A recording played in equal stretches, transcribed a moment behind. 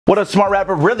What up, Smart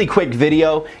Rapper? Really quick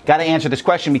video. Got to answer this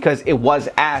question because it was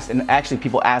asked, and actually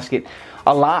people ask it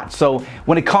a lot. So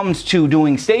when it comes to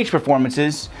doing stage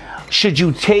performances, should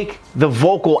you take the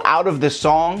vocal out of the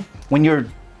song when you're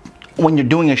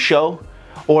doing a show,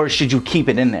 or should you keep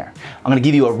it in there? I'm gonna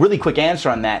give you a really quick answer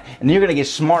on that, and then you're gonna get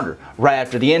smarter right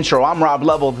after the intro. I'm Rob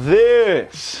Level.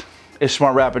 This is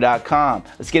SmartRapper.com.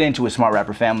 Let's get into it, Smart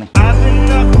Rapper family.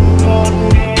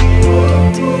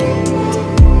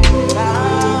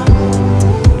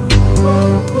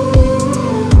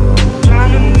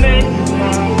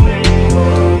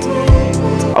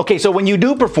 Okay, so when you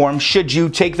do perform, should you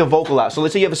take the vocal out? So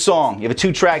let's say you have a song, you have a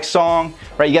 2-track song,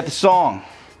 right? You got the song,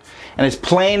 and it's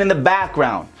playing in the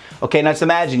background. Okay, now let's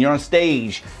imagine you're on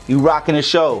stage, you rocking the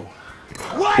show.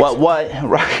 What?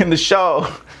 Rocking the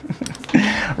show,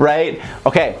 right?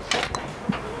 Okay,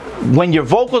 when your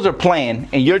vocals are playing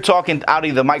and you're talking out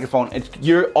of the microphone,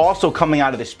 you're also coming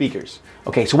out of the speakers.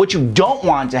 Okay, so what you don't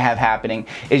want to have happening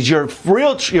is your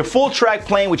full track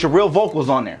playing with your real vocals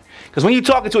on there. Because when you're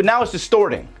talking to it, now it's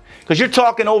distorting. Because you're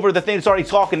talking over the thing that's already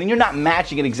talking and you're not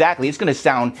matching it exactly. It's going to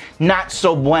sound not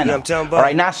so bueno. You know all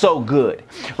right, not so good.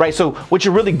 Right, so what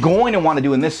you're really going to want to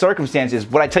do in this circumstance is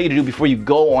what I tell you to do before you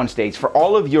go on stage. For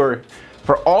all of your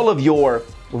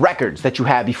records that you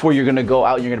have before you're gonna go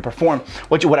out and you're gonna perform,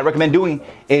 what I recommend doing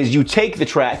is you take the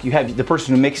track, you have the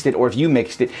person who mixed it, or if you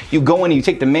mixed it, you go in and you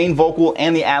take the main vocal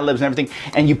and the ad-libs and everything,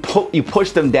 and you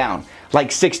push them down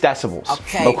like 6 decibels.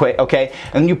 Okay.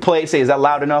 And you play, say, is that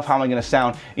loud enough? How am I gonna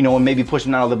sound? You know, and maybe push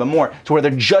them down a little bit more to where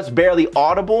they're just barely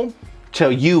audible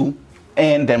to you,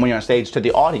 and then when you're on stage to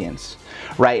the audience.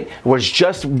 Right, where it's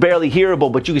just barely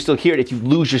hearable, but you can still hear it if you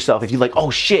lose yourself. If you're like,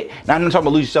 oh shit, now I'm not talking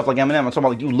about lose yourself like Eminem, I'm talking about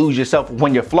like you lose yourself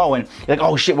when you're flowing. You're like,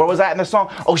 oh shit, where was that in the song?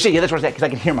 Oh shit, yeah, that's where it's at, because I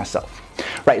can hear myself.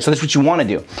 Right, so that's what you want to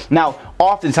do. Now,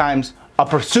 oftentimes, a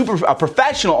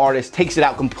professional artist takes it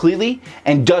out completely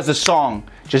and does the song,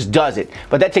 just does it.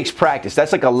 But that takes practice.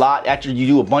 That's like a lot. After you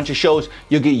do a bunch of shows,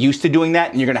 you'll get used to doing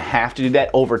that, and you're gonna have to do that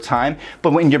over time.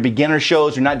 But when you're beginner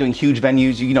shows, you're not doing huge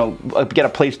venues, you know, get a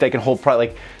place that can hold probably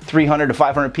like 300 to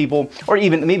 500 people, or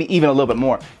maybe even a little bit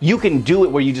more. You can do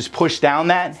it where you just push down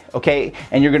that, okay,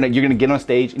 and you're gonna get on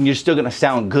stage, and you're still gonna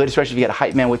sound good, especially if you got a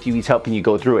hype man with you, he's helping you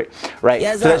go through it, right?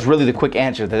 Yes, so that's really the quick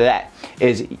answer to that.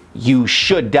 Is you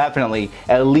should definitely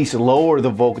at least lower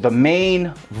the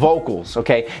main vocals,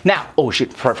 okay? Now, oh shit,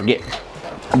 before I forget.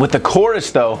 With the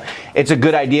chorus though, it's a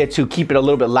good idea to keep it a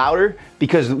little bit louder,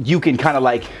 because you can kind of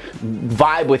like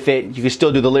vibe with it. You can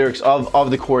still do the lyrics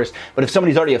of the chorus, but if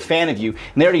somebody's already a fan of you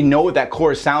and they already know what that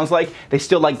chorus sounds like, they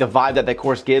still like the vibe that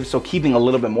chorus gives. So keeping a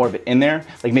little bit more of it in there,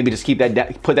 like maybe just keep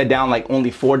that, put that down like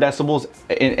only 4 decibels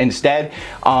instead.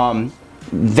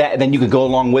 Then you could go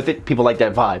along with it. People like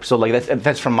that vibe. So like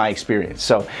that's from my experience.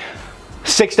 So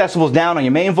 6 decibels down on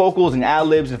your main vocals and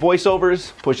ad-libs and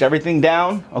voiceovers. Push everything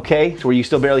down, okay, to where you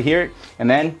still barely hear it. And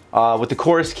then with the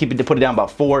chorus, put it down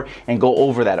about 4 and go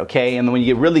over that, okay? And then when you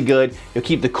get really good, you'll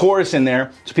keep the chorus in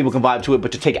there so people can vibe to it,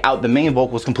 but to take out the main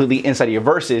vocals completely inside of your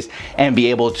verses and be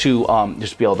able to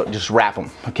just rap them,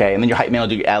 okay? And then your hype man will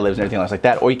do your ad-libs and everything else like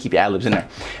that, or you keep your ad-libs in there.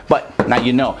 But now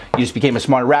you know, you just became a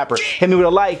smarter rapper. Hit me with a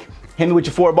like. Hit me with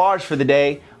your 4 bars for the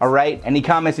day, all right? Any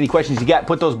comments, any questions you got,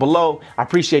 put those below. I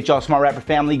appreciate y'all, Smart Rapper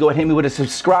family. Go ahead and hit me with a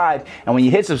subscribe. And when you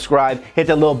hit subscribe, hit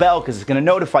that little bell, because it's going to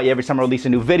notify you every time I release a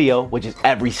new video, which is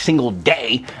every single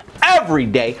day, every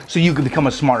day, so you can become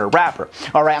a smarter rapper.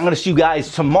 All right, I'm going to see you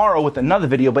guys tomorrow with another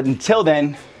video, but until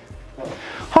then,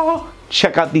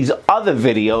 check out these other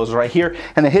videos right here,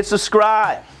 and then hit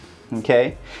subscribe,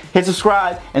 okay? Hit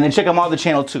subscribe, and then check out my other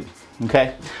channel too,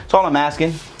 okay? That's all I'm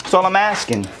asking. That's all I'm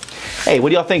asking. Hey, what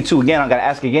do y'all think too? Again, I gotta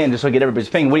ask again just so I get everybody's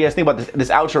opinion. What do you guys think about this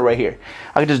outro right here?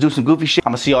 I could just do some goofy shit.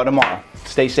 I'm gonna see y'all tomorrow.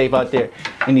 Stay safe out there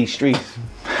in these streets.